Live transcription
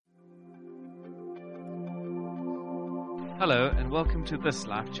Hello and welcome to this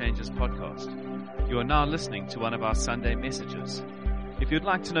Life Changes podcast. You are now listening to one of our Sunday messages. If you'd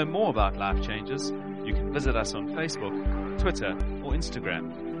like to know more about Life Changes, you can visit us on Facebook, Twitter, or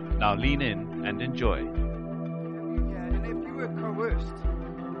Instagram. Now lean in and enjoy. And if you were coerced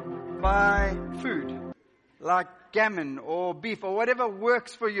by food, like gammon or beef or whatever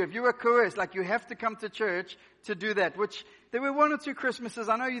works for you, if you were coerced, like you have to come to church to do that, which there were one or two Christmases.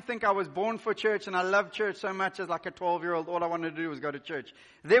 I know you think I was born for church and I love church so much as like a 12-year-old. All I wanted to do was go to church.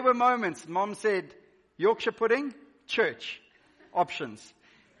 There were moments, Mom said, Yorkshire pudding, church, options.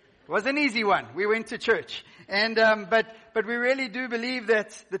 It was an easy one. We went to church. And, but we really do believe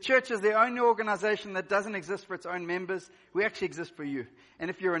that the church is the only organization that doesn't exist for its own members. We actually exist for you. And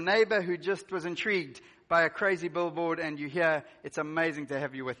if you're a neighbor who just was intrigued by a crazy billboard and you're here, it's amazing to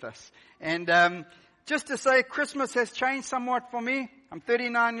have you with us. And, just to say, Christmas has changed somewhat for me. I'm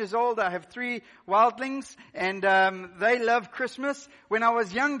 39 years old. I have 3 wildlings, and they love Christmas. When I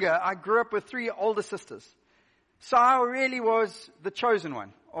was younger, I grew up with 3 older sisters. So I really was the chosen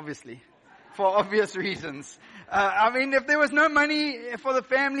one, obviously, for obvious reasons. I mean, if there was no money for the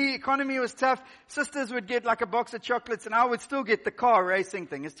family, economy was tough, sisters would get like a box of chocolates, and I would still get the car racing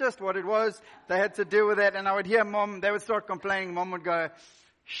thing. It's just what it was. They had to deal with that, and I would hear Mom, they would start complaining. Mom would go,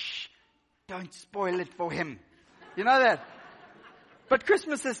 shh. Don't spoil it for him. You know that? But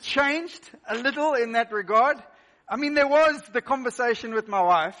Christmas has changed a little in that regard. I mean, there was the conversation with my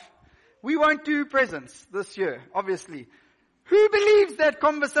wife. We won't do presents this year, obviously. Who believes that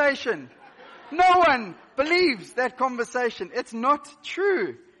conversation? No one believes that conversation. It's not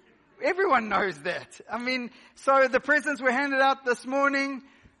true. Everyone knows that. I mean, so the presents were handed out this morning.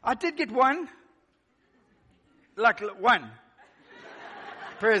 I did get one. Like one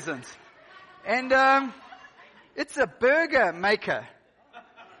present. And it's a burger maker.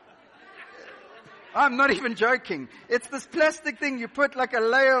 I'm not even joking. It's this plastic thing. You put like a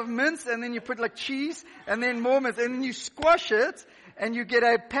layer of mince and then you put like cheese and then more mince and then you squash it and you get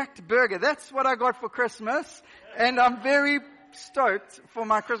a packed burger. That's what I got for Christmas. And I'm very stoked for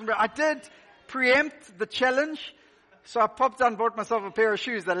my Christmas. I did preempt the challenge. So I popped out and bought myself a pair of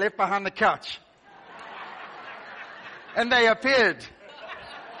shoes that I left behind the couch. And they appeared.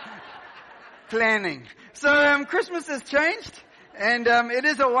 Planning. So Christmas has changed, and it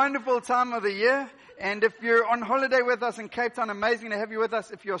is a wonderful time of the year. And if you're on holiday with us in Cape Town, amazing to have you with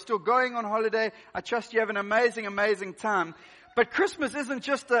us. If you're still going on holiday, I trust you have an amazing, amazing time. But Christmas isn't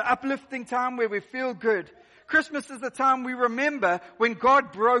just an uplifting time where we feel good. Christmas is the time we remember when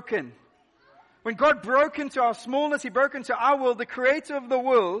God broke in. When God broke into our smallness, He broke into our world. The creator of the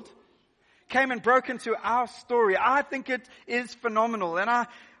world came and broke into our story. I think it is phenomenal. And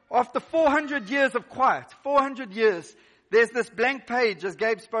after 400 years of quiet, 400 years, there's this blank page, as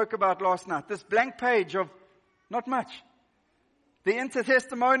Gabe spoke about last night, this blank page of not much. The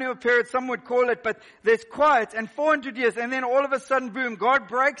intertestamental period, some would call it, but there's quiet and 400 years, and then all of a sudden, boom, God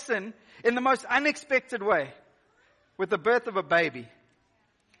breaks in the most unexpected way with the birth of a baby.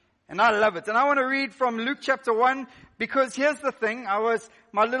 And I love it. And I want to read from Luke chapter 1, because here's the thing.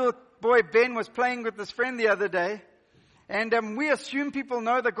 My little boy Ben was playing with his friend the other day, and we assume people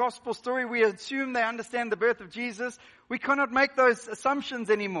know the gospel story. We assume they understand the birth of Jesus. We cannot make those assumptions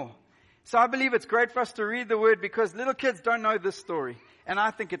anymore. So I believe it's great for us to read the word because little kids don't know this story. And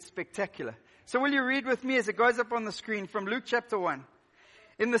I think it's spectacular. So will you read with me as it goes up on the screen from Luke chapter 1.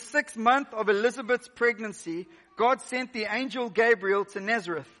 In the 6th month of Elizabeth's pregnancy, God sent the angel Gabriel to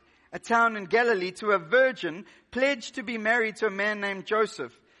Nazareth, a town in Galilee, to a virgin pledged to be married to a man named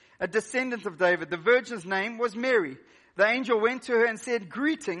Joseph, a descendant of David. The virgin's name was Mary. The angel went to her and said,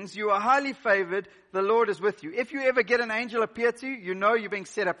 "Greetings, you are highly favored, the Lord is with you." If you ever get an angel appear to you, you know you're being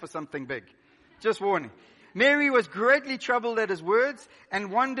set up for something big. Just warning. Mary was greatly troubled at his words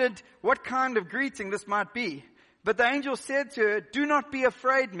and wondered what kind of greeting this might be. But the angel said to her, "Do not be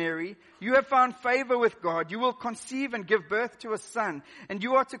afraid, Mary. You have found favor with God. You will conceive and give birth to a son, and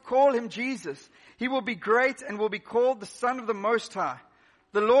you are to call him Jesus. He will be great and will be called the Son of the Most High.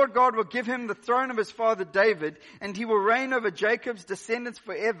 The Lord God will give him the throne of his father David, and he will reign over Jacob's descendants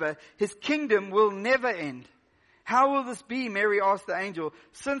forever. His kingdom will never end." "How will this be?" Mary asked the angel,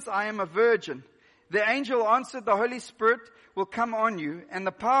 "since I am a virgin?" The angel answered, "The Holy Spirit will come on you, and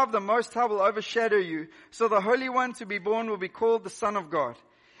the power of the Most High will overshadow you. So the Holy One to be born will be called the Son of God.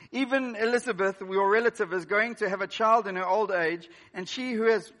 Even Elizabeth, your relative, is going to have a child in her old age, and she who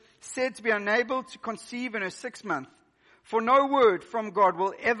is said to be unable to conceive in her 6th month. For no word from God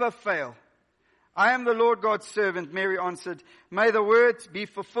will ever fail." "I am the Lord God's servant," Mary answered. "May the word to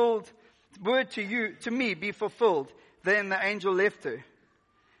me be fulfilled." Then the angel left her.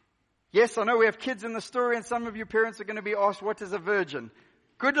 Yes, I know we have kids in the story, and some of you parents are going to be asked, what is a virgin?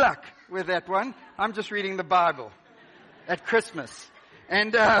 Good luck with that one. I'm just reading the Bible at Christmas.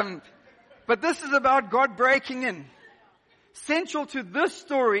 But this is about God breaking in. Central to this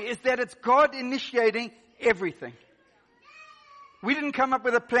story is that it's God initiating everything. We didn't come up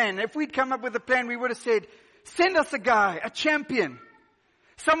with a plan. If we'd come up with a plan, we would have said, send us a guy, a champion.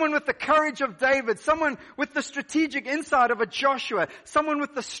 Someone with the courage of David. Someone with the strategic insight of a Joshua. Someone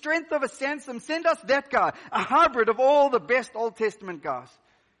with the strength of a Samson. Send us that guy. A hybrid of all the best Old Testament guys.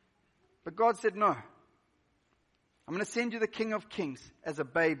 But God said, no. I'm going to send you the King of Kings as a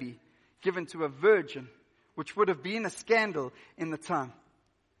baby given to a virgin, which would have been a scandal in the time.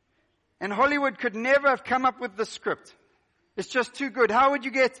 And Hollywood could never have come up with the script. It's just too good. How would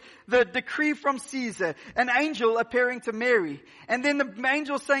you get the decree from Caesar, an angel appearing to Mary, and then the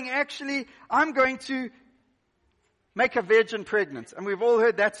angel saying, actually, I'm going to make a virgin pregnant. And we've all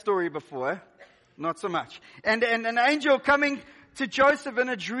heard that story before. Eh? Not so much. And an angel coming to Joseph in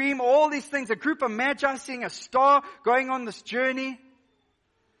a dream, all these things, a group of magi seeing a star going on this journey.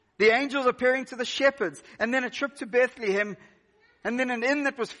 The angels appearing to the shepherds, and then a trip to Bethlehem, and then an inn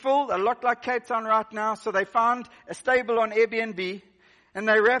that was full, a lot like Cape Town right now. So they found a stable on Airbnb, and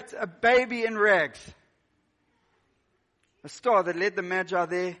they wrapped a baby in rags. A star that led the Magi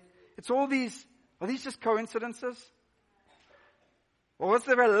there. It's all these, are these just coincidences? Or was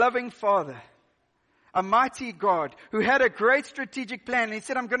there a loving Father? A mighty God who had a great strategic plan. And he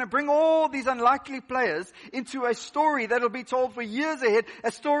said, I'm going to bring all these unlikely players into a story that'll be told for years ahead.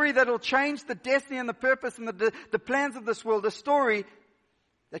 A story that'll change the destiny and the purpose and the plans of this world. A story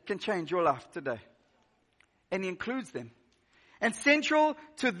that can change your life today. And he includes them. And central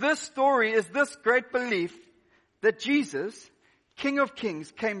to this story is this great belief that Jesus, King of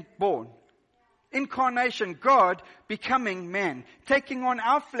Kings, came born. Incarnation, God becoming man. Taking on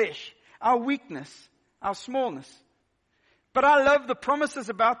our flesh, our weakness, our smallness. But I love the promises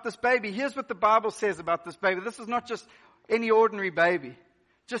about this baby. Here's what the Bible says about this baby. This is not just any ordinary baby.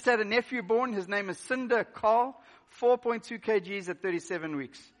 Just had a nephew born. His name is Cinder Carl. 4.2 kgs at 37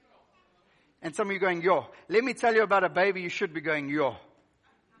 weeks. And some of you going, yo. Let me tell you about a baby you should be going, yo.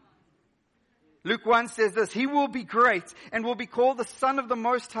 Luke 1 says this, he will be great and will be called the Son of the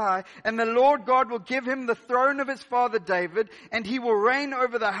Most High, and the Lord God will give him the throne of his father David, and he will reign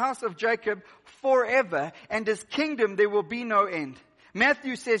over the house of Jacob forever, and his kingdom there will be no end.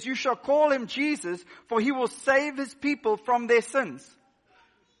 Matthew says, you shall call him Jesus, for he will save his people from their sins.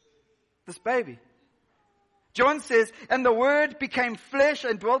 This baby. John says, and the Word became flesh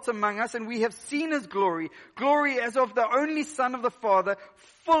and dwelt among us, and we have seen his glory, glory as of the only Son of the Father,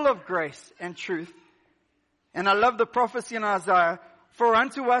 full of grace and truth. And I love the prophecy in Isaiah, for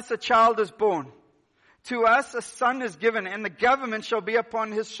unto us a child is born, to us a son is given, and the government shall be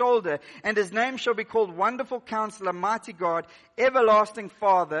upon his shoulder, and his name shall be called Wonderful Counselor, Mighty God, Everlasting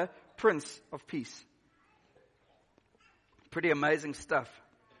Father, Prince of Peace. Pretty amazing stuff.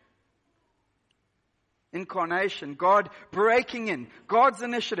 Incarnation, God breaking in, God's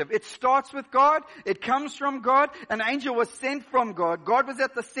initiative. It starts with God, it comes from God, an angel was sent from God. God was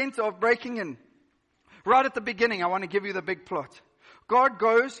at the center of breaking in. Right at the beginning, I want to give you the big plot. God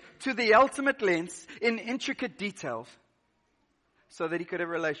goes to the ultimate lengths in intricate details so that he could have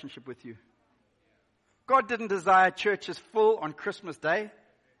a relationship with you. God didn't desire churches full on Christmas Day,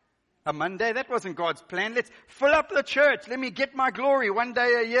 a Monday. That wasn't God's plan. Let's fill up the church. Let me get my glory one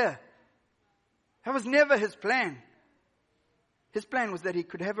day a year. That was never his plan. His plan was that he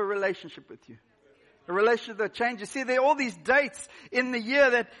could have a relationship with you. A relationship that changes. See, there are all these dates in the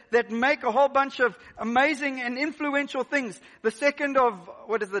year that make a whole bunch of amazing and influential things. The 2nd of,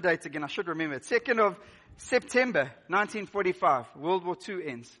 what is the date again? I should remember it. 2nd of September, 1945. World War II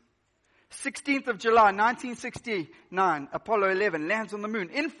ends. 16th of July, 1969. Apollo 11 lands on the moon.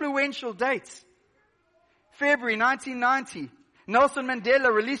 Influential dates. February 1990. Nelson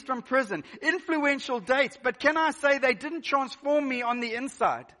Mandela released from prison. Influential dates. But can I say they didn't transform me on the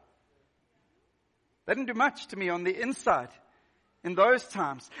inside? They didn't do much to me on the inside in those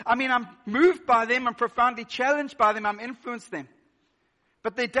times. I mean, I'm moved by them. I'm profoundly challenged by them. I'm influenced them.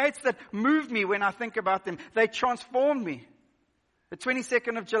 But they're dates that move me when I think about them. They transform me. The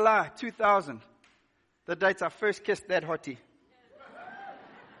 22nd of July, 2000. The dates I first kissed that hottie.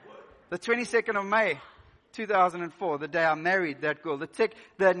 The 22nd of May, 2004, the day I married that girl. The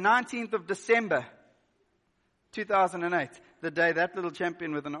 19th of December, 2008, the day that little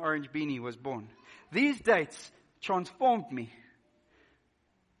champion with an orange beanie was born. These dates transformed me.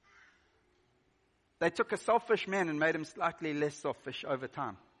 They took a selfish man and made him slightly less selfish over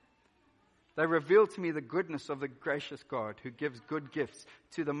time. They reveal to me the goodness of the gracious God who gives good gifts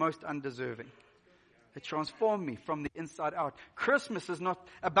to the most undeserving. They transform me from the inside out. Christmas is not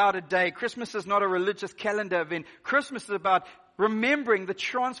about a day. Christmas is not a religious calendar event. Christmas is about remembering the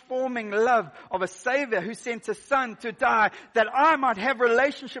transforming love of a Savior who sent His Son to die that I might have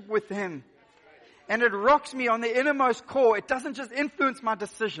relationship with Him. And it rocks me on the innermost core. It doesn't just influence my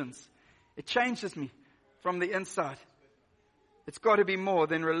decisions. It changes me from the inside. It's got to be more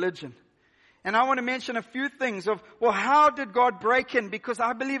than religion. And I want to mention a few things of, well, how did God break in? Because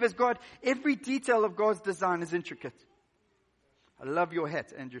I believe as God, every detail of God's design is intricate. I love your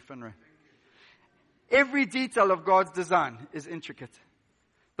hat, Andrew Finray. Every detail of God's design is intricate.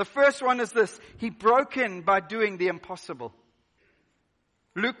 The first one is this: He broke in by doing the impossible.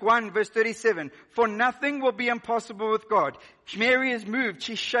 Luke 1 verse 37, for nothing will be impossible with God. Mary is moved,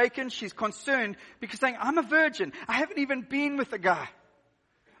 she's shaken, she's concerned because saying, I'm a virgin. I haven't even been with a guy.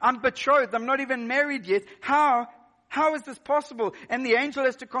 I'm betrothed. I'm not even married yet. How is this possible? And the angel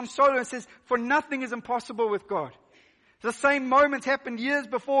has to console her and says, for nothing is impossible with God. The same moment happened years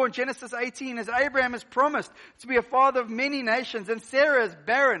before in Genesis 18 as Abraham is promised to be a father of many nations and Sarah is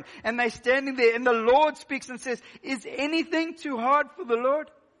barren and they're standing there and the Lord speaks and says, is anything too hard for the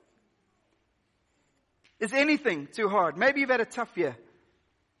Lord? Is anything too hard? Maybe you've had a tough year.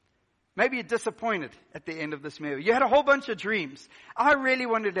 Maybe you're disappointed at the end of this year. You had a whole bunch of dreams. I really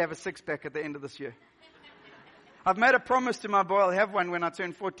wanted to have a six-pack at the end of this year. I've made a promise to my boy I'll have one when I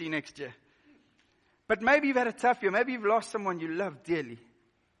turn 40 next year. But maybe you've had a tough year. Maybe you've lost someone you love dearly.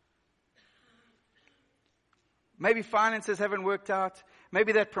 Maybe finances haven't worked out.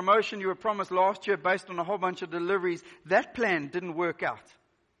 Maybe that promotion you were promised last year based on a whole bunch of deliveries, that plan didn't work out.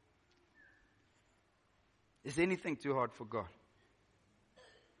 Is anything too hard for God?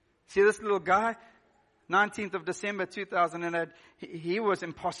 See this little guy, 19th of December 2008, he was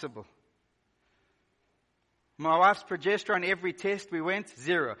impossible. My wife's progesterone, every test we went,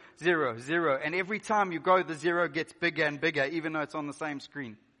 0, 0, 0. And every time you go, the 0 gets bigger and bigger, even though it's on the same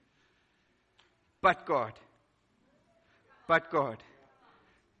screen. But God. But God.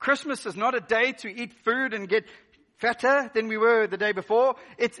 Christmas is not a day to eat food and get fatter than we were the day before.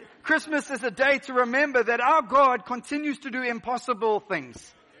 Christmas is a day to remember that our God continues to do impossible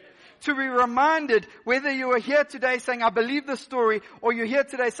things. To be reminded, whether you are here today saying, I believe this story, or you're here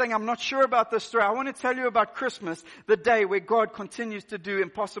today saying, I'm not sure about this story. I want to tell you about Christmas, the day where God continues to do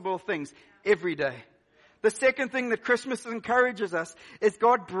impossible things every day. The second thing that Christmas encourages us is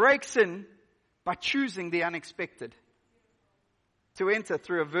God breaks in by choosing the unexpected. To enter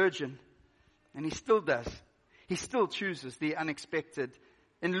through a virgin. And He still does. He still chooses the unexpected.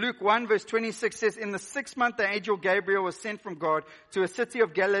 In Luke 1 verse 26 says, in the 6th month the angel Gabriel was sent from God to a city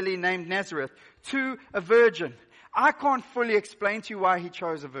of Galilee named Nazareth to a virgin. I can't fully explain to you why He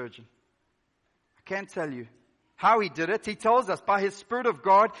chose a virgin. I can't tell you how He did it. He tells us by His Spirit of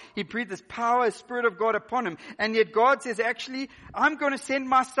God, He breathed His power, His Spirit of God upon Him. And yet God says, actually, I'm going to send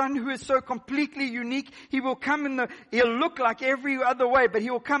my Son who is so completely unique. He will come He'll look like every other way, but He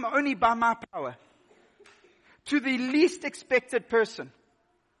will come only by my power. To the least expected person.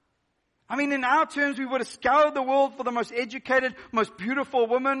 I mean, in our terms, we would have scoured the world for the most educated, most beautiful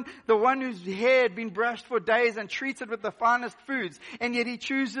woman, the one whose hair had been brushed for days and treated with the finest foods. And yet He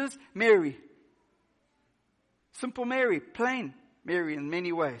chooses Mary. Simple Mary, plain Mary in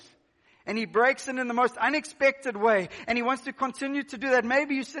many ways. And He breaks in the most unexpected way. And He wants to continue to do that.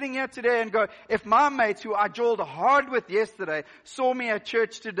 Maybe you're sitting here today and go, if my mates who I jawed hard with yesterday saw me at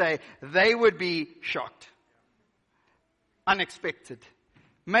church today, they would be shocked. Unexpected.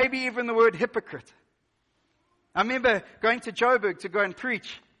 Maybe even the word hypocrite. I remember going to Joburg to go and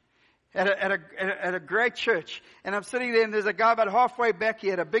preach at a great church. And I'm sitting there and there's a guy about halfway back. He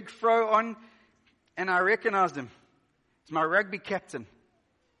had a big fro on and I recognized him. It's my rugby captain.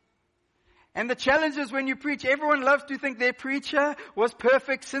 And the challenge is when you preach, everyone loves to think their preacher was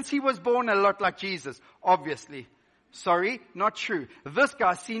perfect since he was born a lot like Jesus. Obviously. Sorry, not true. This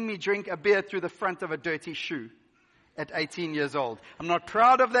guy seen me drink a beer through the front of a dirty shoe. At 18 years old. I'm not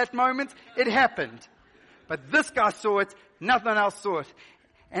proud of that moment. It happened. But this guy saw it. Nothing else saw it.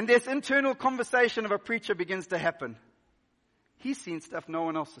 And this internal conversation of a preacher begins to happen. He's seen stuff no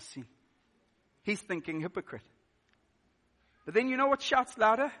one else has seen. He's thinking hypocrite. But then you know what shouts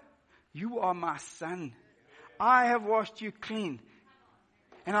louder? You are my son. I have washed you clean.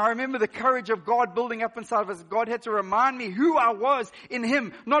 And I remember the courage of God building up inside of us. God had to remind me who I was in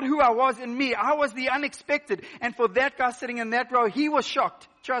Him, not who I was in me. I was the unexpected. And for that guy sitting in that row, he was shocked.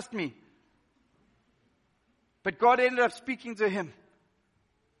 Trust me. But God ended up speaking to him.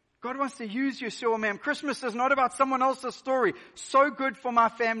 God wants to use you, Sir Ma'am. Christmas is not about someone else's story. So good for my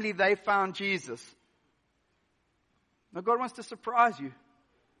family, they found Jesus. No, God wants to surprise you.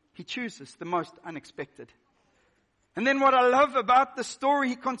 He chooses the most unexpected. And then what I love about the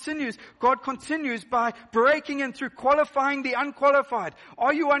story, God continues by breaking in through qualifying the unqualified.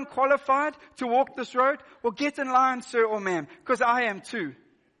 Are you unqualified to walk this road? Well, get in line, sir or ma'am, because I am too.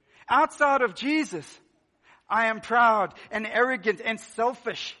 Outside of Jesus, I am proud and arrogant and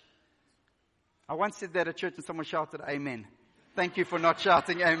selfish. I once said that at church and someone shouted, amen. Thank you for not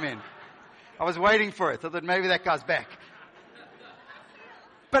shouting amen. I was waiting for it. I thought maybe that guy's back.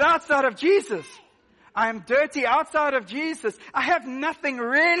 But outside of Jesus, I am dirty. Outside of Jesus, I have nothing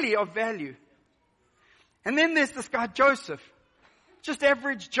really of value. And then there's this guy, Joseph. Just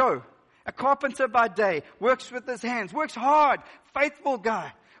average Joe. A carpenter by day. Works with his hands. Works hard. Faithful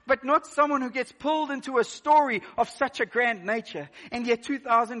guy. But not someone who gets pulled into a story of such a grand nature. And yet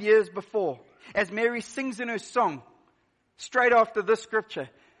 2,000 years before, as Mary sings in her song, straight after this scripture,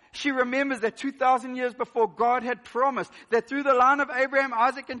 she remembers that 2,000 years before, God had promised that through the line of Abraham,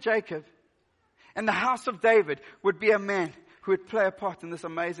 Isaac, and Jacob, and the house of David would be a man who would play a part in this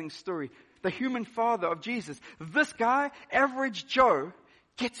amazing story. The human father of Jesus. This guy, average Joe,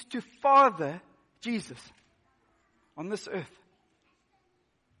 gets to father Jesus on this earth.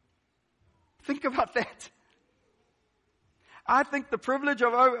 Think about that. I think the privilege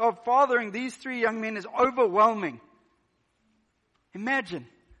of fathering these three young men is overwhelming. Imagine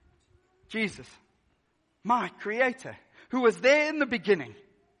Jesus, my Creator, who was there in the beginning,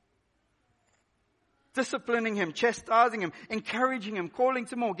 disciplining him, chastising him, encouraging him, calling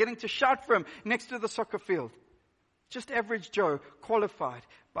to more, getting to shout for him next to the soccer field. Just average Joe, qualified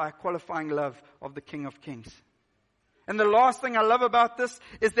by a qualifying love of the King of Kings. And the last thing I love about this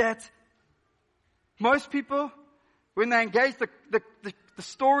is that most people, when they engage the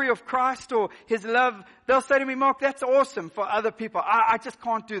story of Christ or His love, they'll say to me, Mark, that's awesome for other people. I just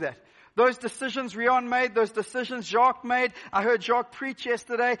can't do that. Those decisions Rion made, those decisions Jacques made. I heard Jacques preach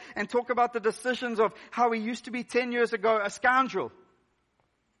yesterday and talk about the decisions of how he used to be 10 years ago a scoundrel.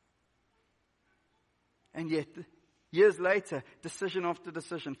 And yet, years later, decision after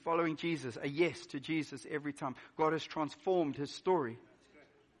decision, following Jesus, a yes to Jesus every time. God has transformed his story.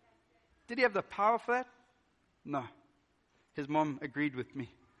 Did he have the power for that? No. His mom agreed with me.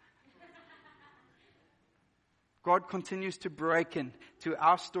 God continues to break into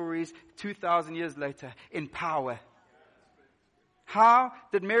our stories 2,000 years later in power. How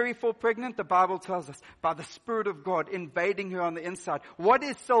did Mary fall pregnant? The Bible tells us by the Spirit of God invading her on the inside. What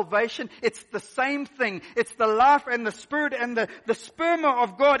is salvation? It's the same thing. It's the life and the Spirit and the sperma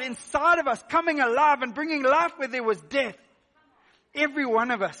of God inside of us coming alive and bringing life where there was death. Every one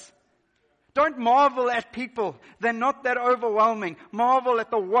of us. Don't marvel at people. They're not that overwhelming. Marvel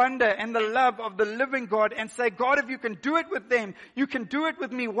at the wonder and the love of the living God and say, God, if you can do it with them, you can do it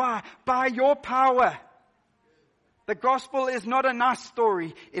with me. Why? By your power. The gospel is not a nice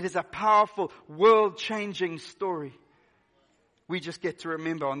story. It is a powerful, world-changing story. We just get to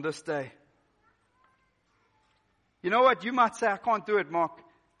remember on this day. You know what? You might say, I can't do it, Mark.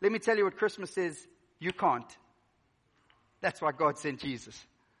 Let me tell you what Christmas says. You can't. That's why God sent Jesus.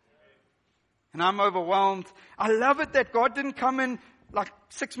 And I'm overwhelmed. I love it that God didn't come in like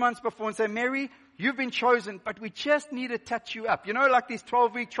 6 months before and say, Mary, you've been chosen, but we just need to touch you up. You know, like these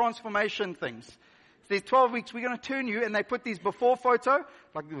 12-week transformation things. These 12 weeks, we're going to turn you, and they put these before photo,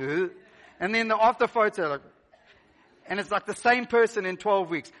 like, and then the after photo, like, and it's like the same person in 12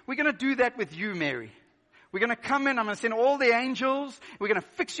 weeks. We're going to do that with you, Mary. We're going to come in, I'm going to send all the angels, we're going to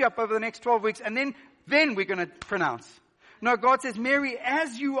fix you up over the next 12 weeks, and then we're going to pronounce. No, God says, Mary,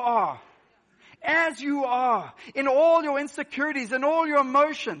 as you are, in all your insecurities and all your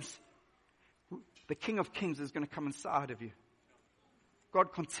emotions, the King of Kings is going to come inside of you.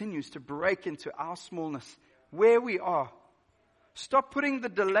 God continues to break into our smallness, where we are. Stop putting the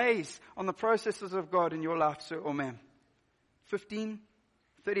delays on the processes of God in your life, sir or ma'am. 15,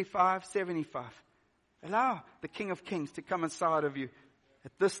 35, 75. Allow the King of Kings to come inside of you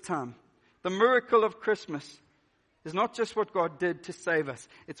at this time. The miracle of Christmas is not just what God did to save us.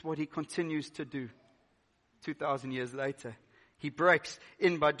 It's what He continues to do 2,000 years later. He breaks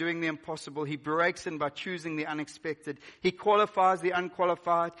in by doing the impossible. He breaks in by choosing the unexpected. He qualifies the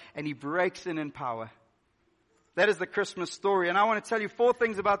unqualified, and He breaks in power. That is the Christmas story. And I want to tell you 4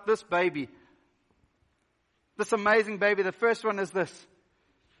 things about this baby. This amazing baby. The first one is this.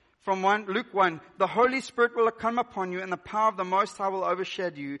 From Luke 1, the Holy Spirit will come upon you and the power of the Most High will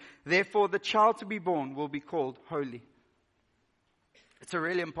overshadow you. Therefore, the child to be born will be called Holy. It's a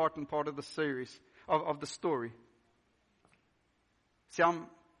really important part of the series, of the story. See, I'm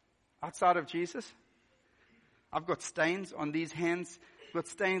outside of Jesus. I've got stains on these hands. I've got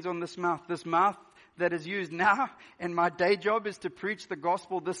stains on this mouth. This mouth that is used now, and my day job is to preach the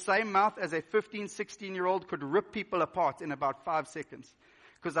gospel. The same mouth as a 15, 16-year-old could rip people apart in about 5 seconds.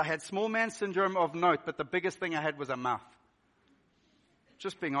 Because I had small man syndrome of note, but the biggest thing I had was a mouth.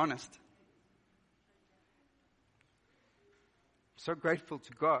 Just being honest. So grateful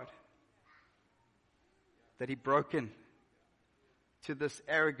to God that He broke in to this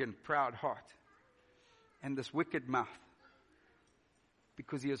arrogant, proud heart and this wicked mouth.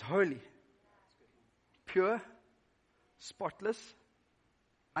 Because He is holy, pure, spotless,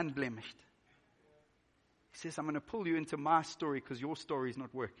 unblemished. He says, I'm going to pull you into my story because your story is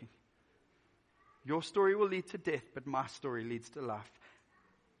not working. Your story will lead to death, but my story leads to life.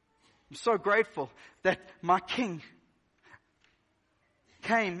 I'm so grateful that my King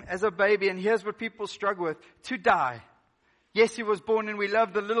came as a baby, and here's what people struggle with, to die. Yes, He was born, and we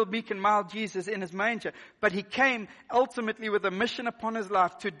love the little meek and mild Jesus in His manger, but He came ultimately with a mission upon His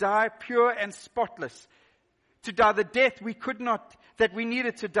life to die pure and spotless, to die the death we could not, that we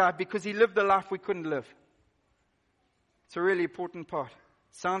needed to die because He lived the life we couldn't live. It's a really important part.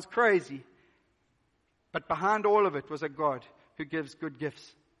 Sounds crazy, but behind all of it was a God who gives good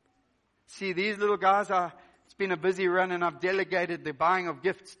gifts. See, these little guys it's been a busy run, and I've delegated the buying of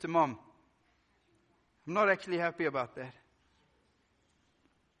gifts to Mom. I'm not actually happy about that.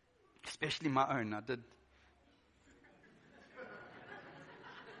 Especially my own, I did.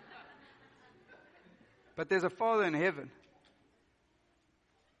 But there's a Father in heaven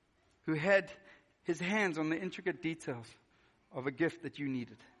who had His hands on the intricate details of a gift that you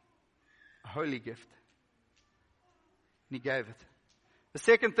needed. A holy gift. And He gave it. The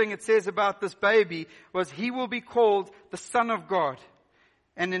second thing it says about this baby was He will be called the Son of God.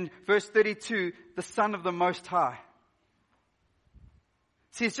 And in verse 32, the Son of the Most High.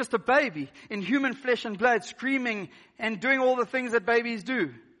 See, it's just a baby in human flesh and blood, screaming and doing all the things that babies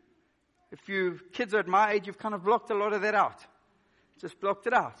do. If you kids are at my age, you've kind of blocked a lot of that out. Just blocked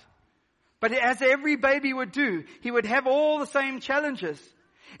it out. But as every baby would do, he would have all the same challenges.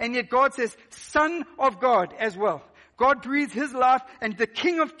 And yet God says, Son of God as well. God breathes His life, and the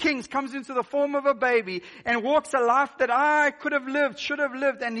King of Kings comes into the form of a baby and walks a life that I could have lived, should have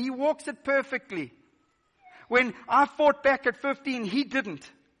lived, and He walks it perfectly. When I fought back at 15, He didn't.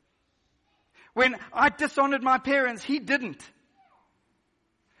 When I dishonored my parents, He didn't.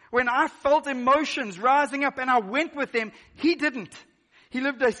 When I felt emotions rising up and I went with them, He didn't. He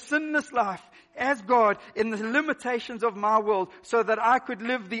lived a sinless life as God in the limitations of my world so that I could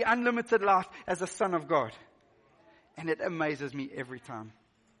live the unlimited life as a son of God. And it amazes me every time.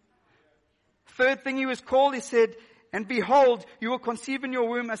 Third thing He was called, He said, and behold, you will conceive in your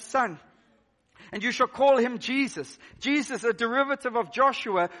womb a son. And you shall call Him Jesus. Jesus, a derivative of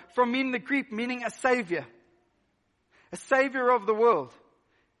Joshua from in the Greek, meaning a savior. A savior of the world.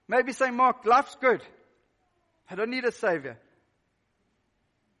 Maybe say, Mark, life's good. I don't need a savior.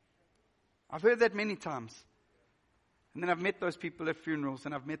 I've heard that many times. And then I've met those people at funerals,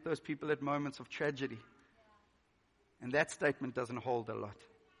 and I've met those people at moments of tragedy. And that statement doesn't hold a lot.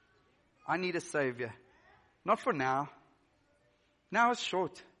 I need a savior. Not for now. Now is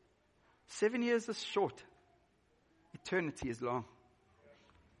short. 7 years is short. Eternity is long.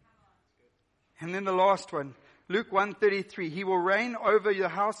 And then the last one, Luke 1:33, He will reign over the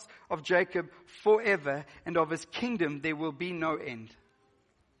house of Jacob forever, and of His kingdom there will be no end.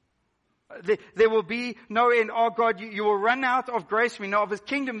 There will be no end. Oh God, you will run out of grace. We know of His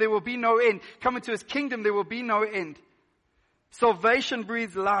kingdom there will be no end. Coming to His kingdom there will be no end. Salvation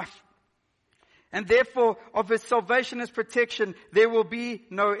breathes life. And therefore, of His salvation, His protection, there will be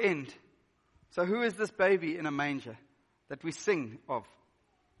no end. So who is this baby in a manger that we sing of?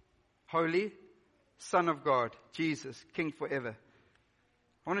 Holy Son of God, Jesus, King forever.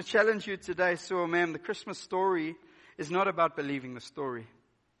 I want to challenge you today, Ma'am. The Christmas story is not about believing the story.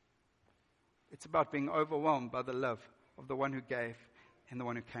 It's about being overwhelmed by the love of the one who gave and the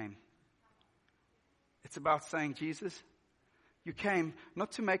one who came. It's about saying, Jesus, you came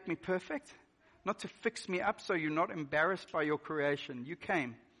not to make me perfect, not to fix me up so you're not embarrassed by your creation. You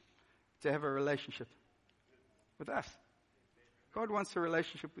came to have a relationship with us. God wants a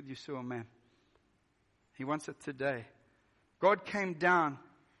relationship with you, Ma'am. He wants it today. God came down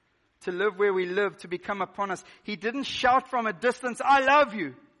to live where we live, to become upon us. He didn't shout from a distance, I love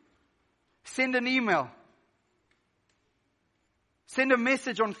you. Send an email. Send a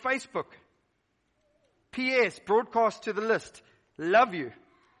message on Facebook. PS, broadcast to the list. Love you.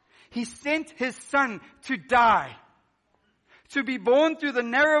 He sent His Son to die. To be born through the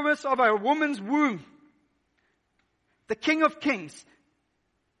narrowness of a woman's womb. The King of Kings.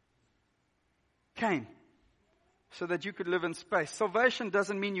 came so that you could live in space. Salvation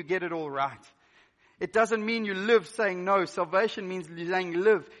doesn't mean you get it all right. It doesn't mean you live saying no. Salvation means saying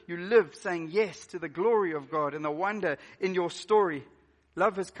live. You live saying yes to the glory of God and the wonder in your story.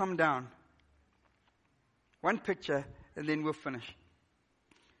 Love has come down. One picture and then we'll finish.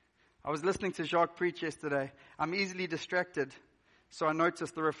 I was listening to Jacques preach yesterday. I'm easily distracted, so I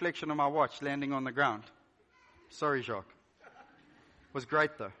noticed the reflection of my watch landing on the ground. Sorry, Jacques. It was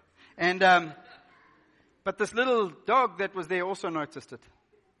great though. And but this little dog that was there also noticed it.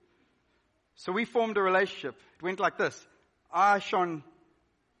 So we formed a relationship. It went like this. I shone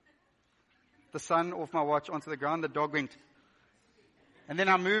the sun off my watch onto the ground. The dog went. And then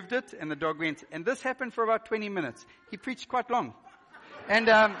I moved it, and the dog went. And this happened for about 20 minutes. He preached quite long. And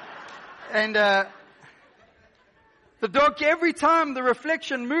the dog, every time the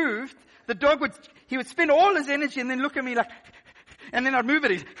reflection moved, the dog would spend all his energy and then look at me like, and then I'd move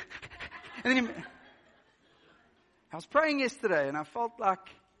it. And then I was praying yesterday, and I felt like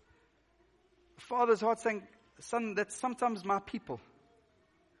the Father's heart saying, son, that's sometimes my people.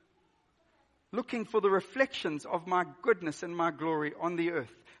 Looking for the reflections of my goodness and my glory on the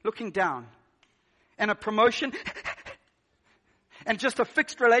earth. Looking down. And a promotion. And just a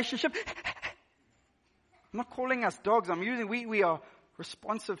fixed relationship. I'm not calling us dogs. We are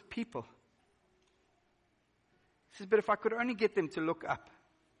responsive people. He says, but if I could only get them to look up.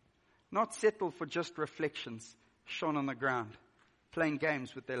 Not settle for just reflections shone on the ground. Playing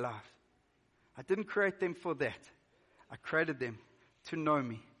games with their lives. I didn't create them for that. I created them to know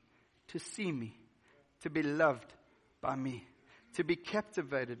me. To see me, to be loved by me, to be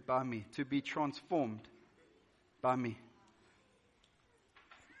captivated by me, to be transformed by me.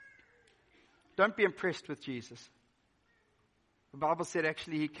 Don't be impressed with Jesus. The Bible said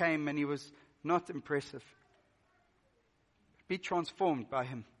actually he came and he was not impressive. Be transformed by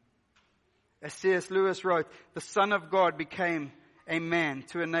him. As C.S. Lewis wrote, the Son of God became a man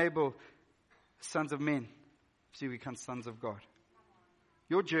to enable sons of men to become sons of God.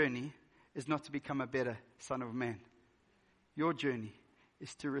 Your journey is not to become a better son of man. Your journey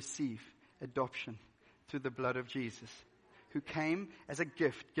is to receive adoption through the blood of Jesus, who came as a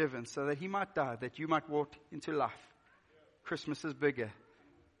gift given so that he might die, that you might walk into life. Christmas is bigger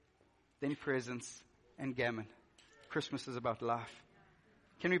than presents and gammon. Christmas is about life.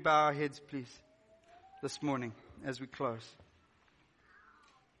 Can we bow our heads, please, this morning as we close?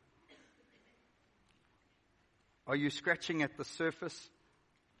 Are you scratching at the surface?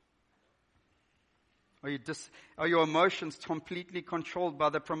 Are your emotions completely controlled by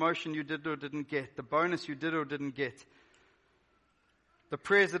the promotion you did or didn't get? The bonus you did or didn't get? The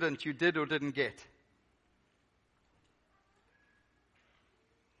president you did or didn't get?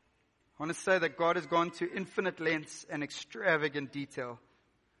 I want to say that God has gone to infinite lengths and extravagant detail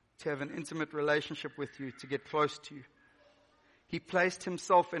to have an intimate relationship with you, to get close to you. He placed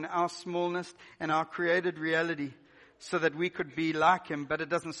himself in our smallness and our created reality so that we could be like him, but it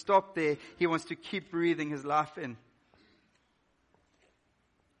doesn't stop there. He wants to keep breathing his life in.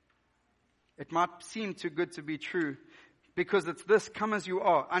 It might seem too good to be true because it's this: come as you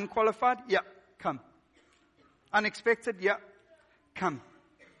are. Unqualified? Yeah, come. Unexpected? Yeah, come.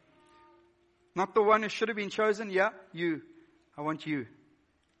 Not the one who should have been chosen? Yeah, you. I want you.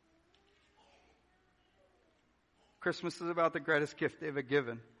 Christmas is about the greatest gift ever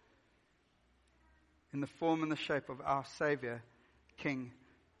given, in the form and the shape of our Savior, King,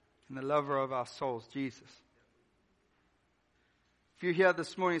 and the lover of our souls, Jesus. If you're here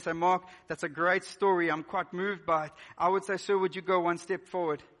this morning and say, Mark, that's a great story, I'm quite moved by it, I would say, sir, would you go one step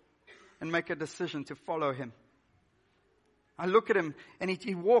forward and make a decision to follow him? I look at him and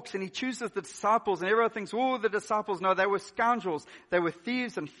he walks and he chooses the disciples, and everyone thinks, oh, the disciples, no, they were scoundrels. They were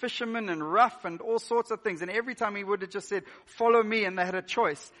thieves and fishermen and rough and all sorts of things. And every time he would have just said, follow me, and they had a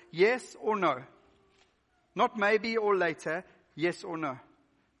choice, yes or no. Not maybe or later, yes or no.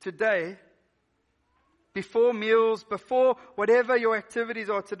 Today, before meals, before whatever your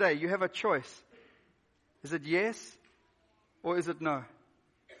activities are today, you have a choice. Is it yes or is it no?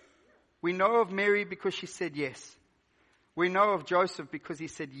 We know of Mary because she said yes. We know of Joseph because he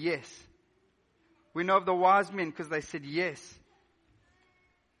said yes. We know of the wise men because they said yes.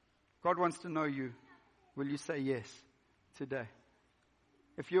 God wants to know you. Will you say yes today?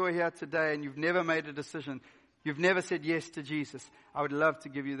 If you are here today and you've never made a decision, you've never said yes to Jesus, I would love to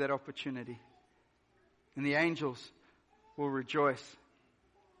give you that opportunity. And the angels will rejoice.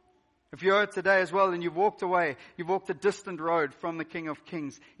 If you're here today as well and you've walked away, you've walked a distant road from the King of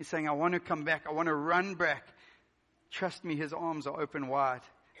Kings, you're saying, I want to come back, I want to run back. Trust me, his arms are open wide,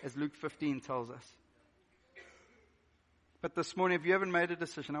 as Luke 15 tells us. But this morning, if you haven't made a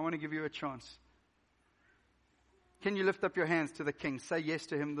decision, I want to give you a chance Can you lift up your hands to the King? Say yes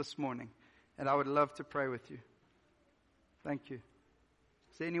to Him this morning. And I would love to pray with you. Thank you.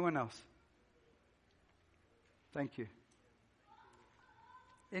 Is there anyone else? Thank you.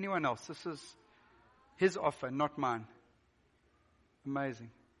 Anyone else? This is His offer, not mine. Amazing.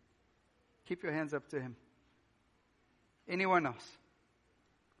 Keep your hands up to Him. Anyone else?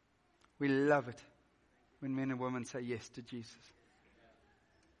 We love it when men and women say yes to Jesus.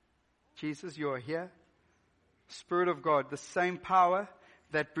 Jesus, you are here. Spirit of God, the same power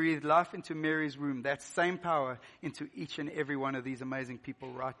that breathed life into Mary's womb, that same power into each and every one of these amazing people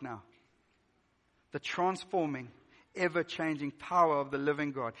right now. The transforming, ever-changing power of the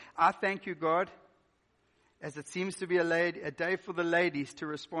living God. I thank you, God, as it seems to be a day for the ladies to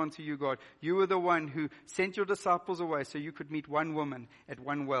respond to you, God. You were the one who sent your disciples away so you could meet one woman at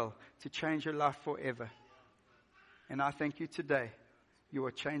one well to change her life forever. And I thank you today. You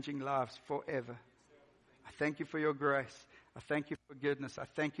are changing lives forever. I thank you for your grace. I thank you for goodness. I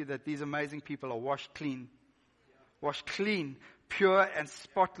thank you that these amazing people are washed clean. Washed clean, pure and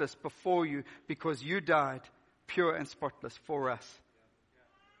spotless before you because you died pure and spotless for us.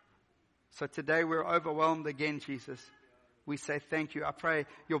 So today we're overwhelmed again, Jesus. We say thank you. I pray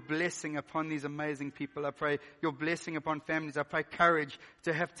your blessing upon these amazing people. I pray your blessing upon families. I pray courage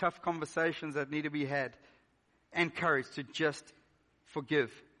to have tough conversations that need to be had. And courage to just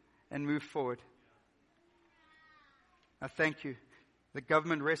forgive and move forward. I thank you. The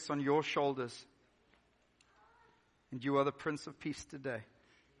government rests on your shoulders. And you are the Prince of Peace today.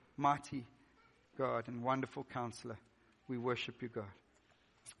 Mighty God and wonderful Counselor. We worship you, God.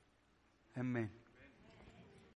 Amen.